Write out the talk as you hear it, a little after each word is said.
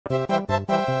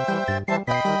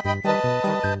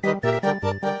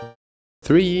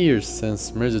Three years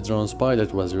since Megatron's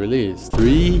pilot was released.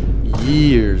 3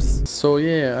 years! So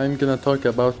yeah, I'm gonna talk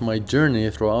about my journey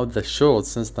throughout the show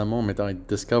since the moment I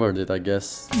discovered it, I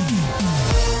guess.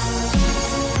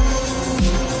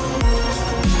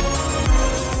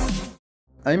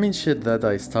 I mentioned that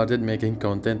I started making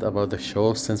content about the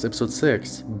show since episode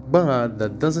 6, but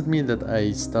that doesn't mean that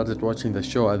I started watching the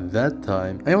show at that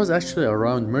time. I was actually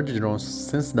around Murder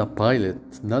since the pilot.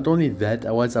 Not only that,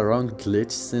 I was around Glitch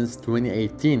since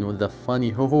 2018 with the funny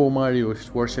Ho-Ho Mario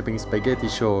worshipping spaghetti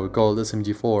show called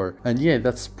SMG4. And yeah,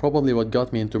 that's probably what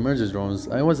got me into Murder.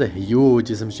 I was a huge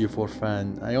SMG4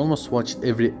 fan. I almost watched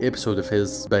every episode of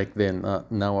his back then.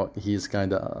 Now he's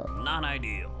kinda... not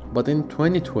ideal. But in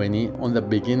 2020, on the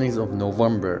beginnings of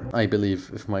November, I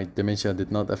believe, if my dementia did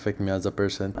not affect me as a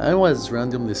person, I was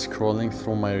randomly scrolling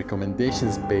through my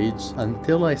recommendations page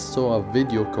until I saw a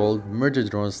video called Murder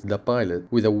Drones the Pilot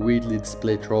with a weirdly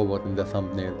displayed robot in the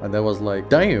thumbnail, and I was like,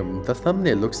 damn, the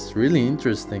thumbnail looks really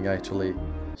interesting actually.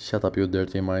 Shut up, you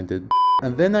dirty-minded.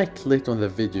 And then I clicked on the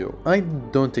video. I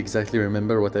don't exactly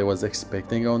remember what I was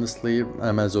expecting, honestly.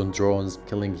 Amazon drones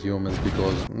killing humans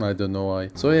because I don't know why.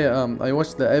 So yeah, I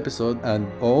watched the episode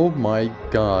and oh my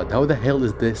god, how the hell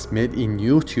is this made in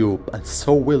YouTube and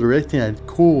so well written and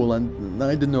cool, and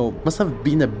I don't know, must have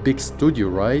been a big studio,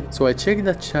 right? So I checked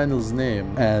the channel's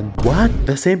name and what?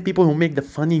 The same people who make the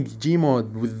funny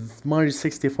Gmod with Mario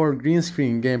 64 green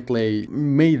screen gameplay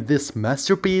made this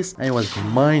masterpiece? I was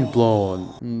mind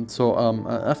blown.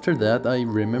 After that, I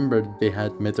remembered they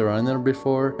had Meta Runner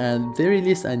before, and they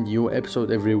release a new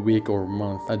episode every week or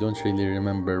month. I don't really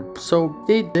remember. So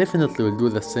they definitely will do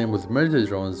the same with Murder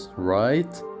Drones,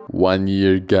 right? 1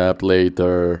 year gap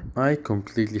later. I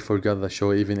completely forgot the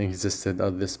show even existed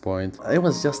at this point. I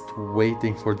was just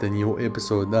waiting for the new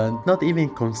episode and not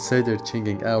even considered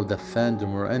checking out the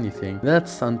fandom or anything.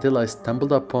 That's until I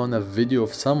stumbled upon a video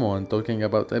of someone talking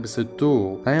about episode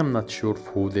 2. I am not sure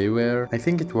who they were. I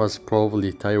think it was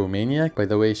probably Tyromaniac. By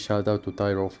the way, shout out to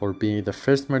Tyro for being the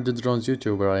first Murder Drones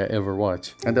YouTuber I ever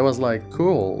watched. And I was like,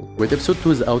 cool. Wait, episode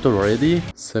 2 is out already?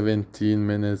 17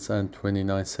 minutes and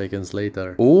 29 seconds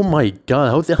later. Oh my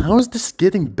god, how is this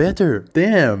getting better?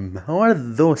 Damn, how are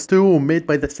those two made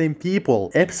by the same people?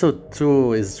 Episode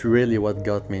 2 is really what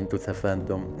got me into the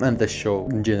fandom and the show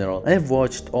in general. I've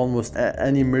watched almost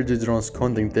any Murder Drones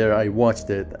content there. I watched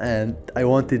it and I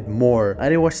wanted more. I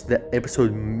rewatched the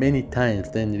episode many times,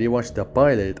 then rewatched the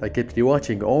pilot. I kept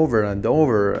rewatching over and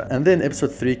over, and then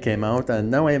episode 3 came out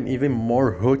and now I am even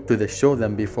more hooked to the show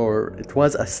than before. It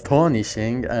was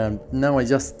astonishing, and now I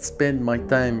just spend my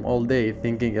time all day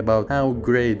thinking about how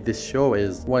great this show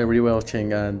is while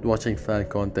rewatching and watching fan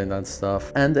content and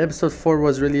stuff. And episode 4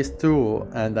 was released too,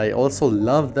 and I also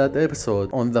loved that episode.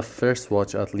 On the first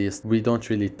watch at least. We don't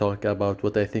really talk about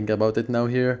what I think about it now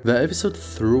here. The episode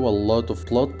threw a lot of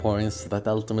plot points that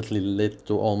ultimately led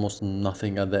to almost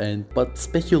nothing at the end, but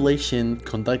speculation,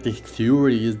 conducting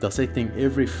theories, dissecting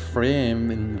every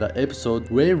frame in the episode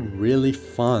were really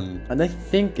fun, and I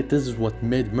think it is what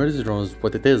made Murder Drones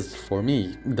what it is for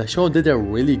me. The show did a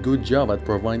really good job at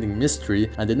providing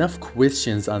mystery and enough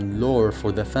questions and lore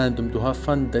for the fandom to have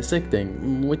fun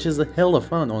dissecting, which is a hell of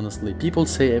fun, honestly. People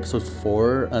say episode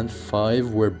 4 and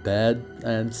 5 were bad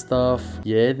and stuff.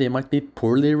 Yeah, they might be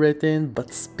poorly written,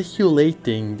 but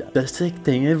speculating,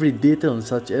 dissecting every detail in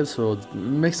such episodes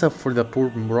makes up for the poor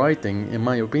writing, in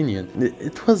my opinion.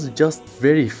 It was just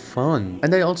very fun.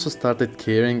 And I also started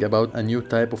caring about a new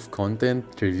type of content,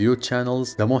 review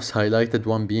channels, the most highlighted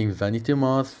one being Vanity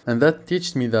Moth, and that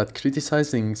teaches me that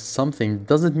criticizing something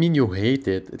doesn't mean you hate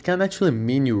it. It can actually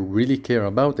mean you really care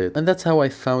about it. And that's how I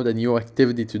found a new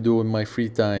activity to do in my free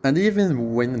time. And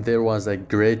even when there was a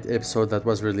great episode that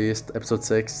was released, episode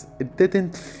 6, it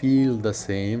didn't feel the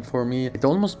same for me. It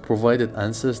almost provided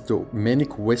answers to many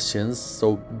questions,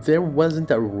 so there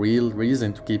wasn't a real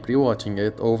reason to keep rewatching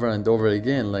it over and over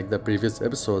again like the previous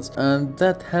episodes. And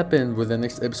that happened with the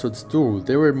next episodes too.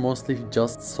 They were mostly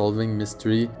just solving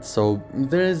mystery, so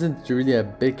there isn't really a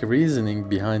big reasoning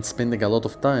behind spending a lot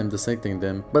of time dissecting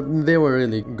them, but they were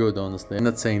really good, honestly. I'm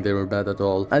not saying they were bad at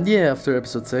all. And yeah, after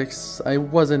episode 6, I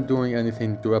wasn't doing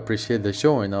anything to appreciate the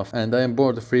show enough, and I am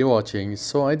bored of rewatching,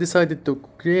 so I decided to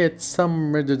create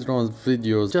some Murder Drones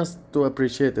videos just to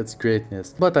appreciate its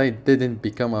greatness, but I didn't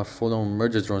become a full-on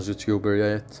Murder-Drones YouTuber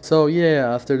yet. So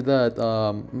yeah, after that,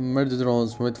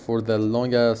 Murder-Drones went for the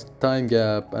longest time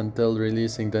gap until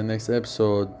releasing the next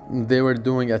episode. They were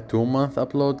doing a 2-month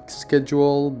upload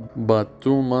schedule, but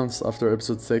 2 months after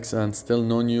episode 6 and still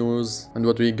no news, and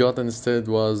what we got instead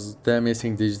was the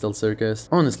amazing Digital Circus.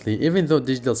 Honestly, even though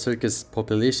Digital Circus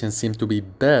population seemed to be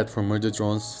bad for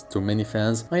Murder-Drones to many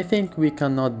fans, I think we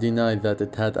cannot deny that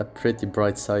it had a pretty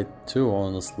bright side too,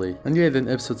 honestly. And yeah, then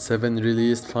episode 7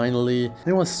 released finally.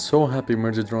 I was so happy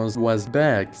Murder-Drones was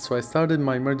back, so I started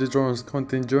my Murder-Drones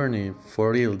content journey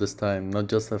for real this time, not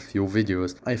just a few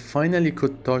videos. I finally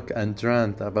could talk and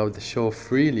rant about the show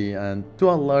freely and to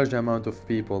a large amount of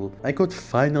people. I could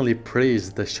finally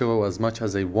praise the show as much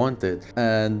as I wanted,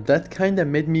 and that kinda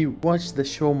made me watch the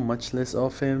show much less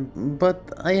often, but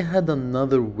I had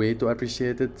another way to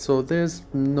appreciate it, so there's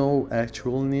no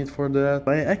actual need for that.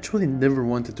 I actually never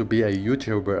wanted to be a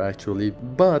YouTuber actually,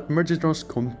 but Murder-Drones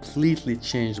completely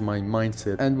changed my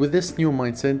mindset, and with this new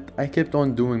mindset I kept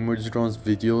on doing Murder-Drones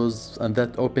videos, and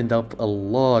that opened up a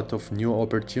lot of new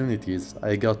opportunities.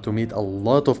 I got to meet a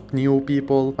lot of new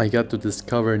people, I got to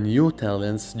discover new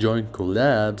talents, join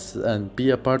collabs, and be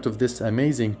a part of this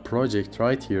amazing project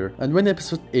right here. And when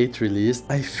episode 8 released,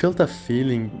 I felt a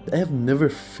feeling I've never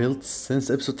felt since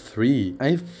episode 3.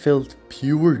 I felt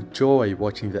pure joy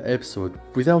watching the episode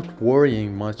without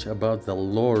worrying much about the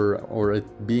lore or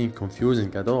it being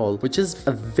confusing at all, which is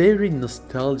a very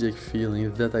nostalgic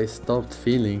feeling that I stopped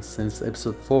feeling since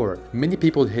episode 4. Many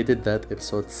people hated that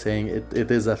episode, saying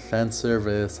it is a fan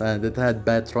service and it had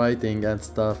bad writing and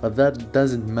stuff, but that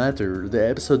doesn't matter. The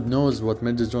episode knows what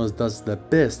Murder-Drones does the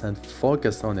best and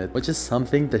focused on it, which is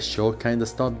something the show kinda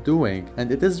stopped doing,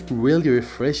 and it is really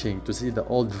refreshing to see the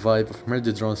old vibe of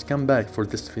Murder-Drones come back for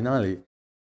this finale.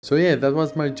 So yeah, that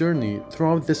was my journey.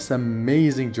 Throughout this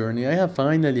amazing journey, I have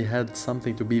finally had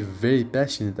something to be very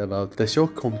passionate about. The show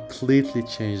completely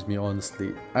changed me,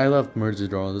 honestly. I loved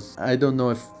Murder-Drones. I don't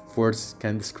know if words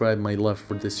can describe my love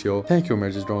for this show. Thank you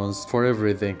Murder-Drones for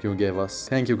everything you gave us.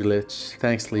 Thank you Glitch,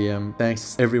 thanks Liam,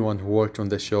 thanks everyone who worked on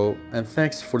the show, and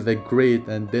thanks for the great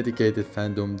and dedicated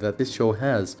fandom that this show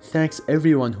has. Thanks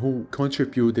everyone who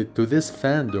contributed to this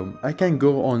fandom. I can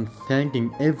go on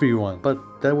thanking everyone, but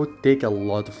that would take a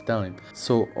lot of time.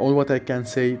 So all what I can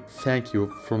say, thank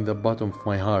you from the bottom of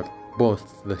my heart,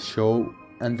 both the show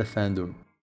and the fandom.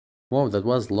 Wow, that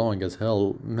was long as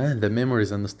hell. Man, the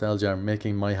memories and nostalgia are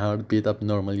making my heart beat up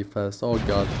normally fast. Oh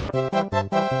god.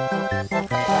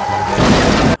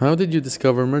 How did you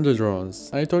discover Murder-Drones?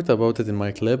 I talked about it in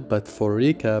my clip, but for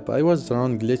recap, I was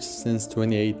around Glitch since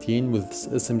 2018 with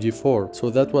SMG4, so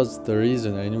that was the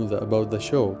reason I knew about the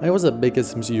show. I was a big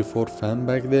SMG4 fan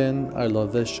back then. I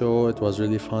loved the show, it was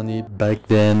really funny back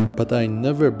then, but I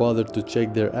never bothered to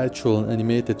check their actual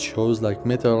animated shows like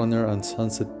Metarunner and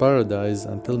Sunset Paradise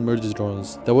until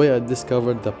Murder-Drones. The way I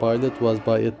discovered the pilot was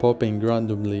by it popping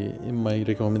randomly in my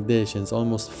recommendations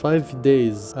almost 5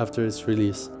 days after its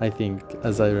release, I think,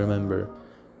 as I remember.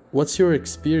 What's your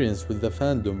experience with the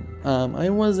fandom? I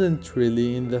wasn't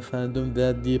really in the fandom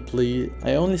that deeply.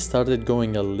 I only started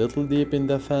going a little deep in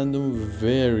the fandom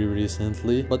very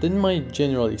recently, but in my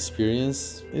general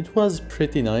experience, it was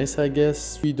pretty nice, I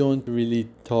guess. We don't really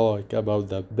talk about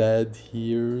the bad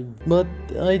here, but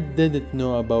I didn't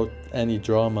know about any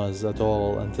dramas at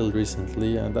all until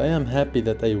recently, and I am happy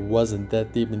that I wasn't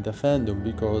that deep in the fandom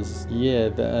because, yeah,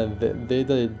 they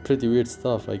did pretty weird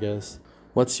stuff, I guess.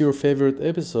 What's your favorite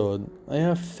episode? I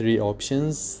have 3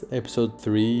 options, episode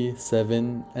 3,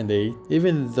 7 and 8.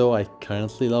 Even though I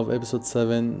currently love episode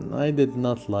 7, I did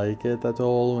not like it at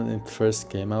all when it first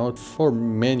came out for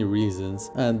many reasons,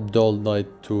 and Doll died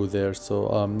too there, so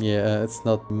yeah, it's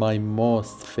not my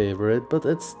most favorite, but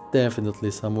it's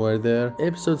definitely somewhere there.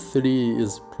 Episode 3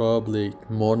 is probably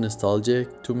more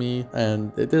nostalgic to me,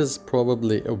 and it is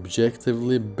probably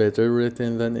objectively better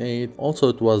written than 8. Also,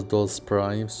 it was Doll's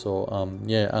prime, so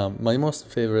yeah, my most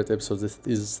favorite episode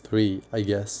is 3, I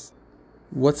guess.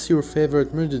 What's your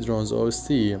favorite Murder-Drones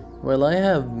OST? Well, I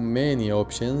have many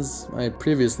options. I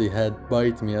previously had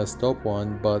Bite Me as top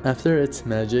one, but after its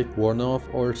magic worn off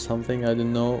or something, I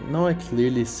don't know, now I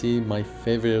clearly see my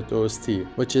favorite OST,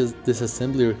 which is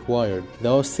Disassembly Required. The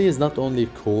OST is not only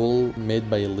cool, made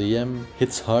by Liam,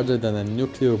 hits harder than a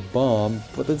nuclear bomb,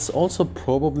 but it's also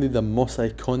probably the most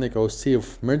iconic OST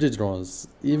of Murder-Drones,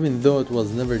 even though it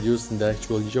was never used in the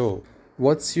actual show.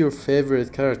 What's your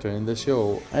favorite character in the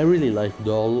show? I really like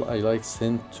Doll, I like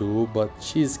Synth too, but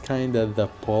she's kinda the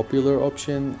popular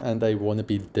option and I wanna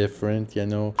be different, you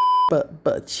know.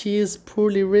 But she is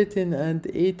poorly written and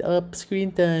ate up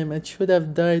screen time and should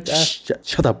have died after.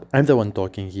 Shut up, I'm the one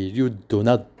talking here. You do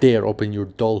not dare open your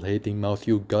doll-hating mouth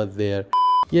you got there.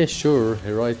 Yeah, sure,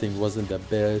 her writing wasn't the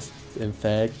best. In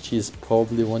fact, she's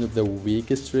probably one of the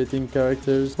weakest written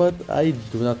characters, but I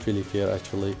do not really care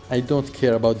actually. I don't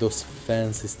care about those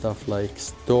fancy stuff like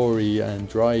story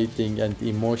and writing and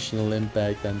emotional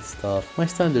impact and stuff. My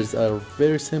standards are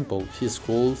very simple. She's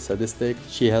cool, sadistic,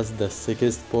 she has the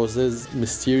sickest poses,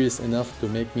 mysterious enough to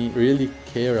make me really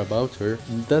care about her.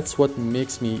 That's what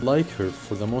makes me like her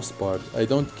for the most part. I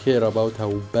don't care about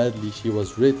how badly she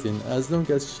was written as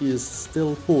long as she is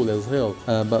still cool as hell.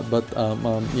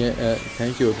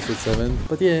 Thank you, episode 7.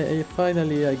 But yeah,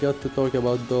 finally I got to talk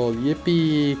about Doll.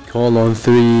 Yippee! Colon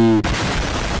 3.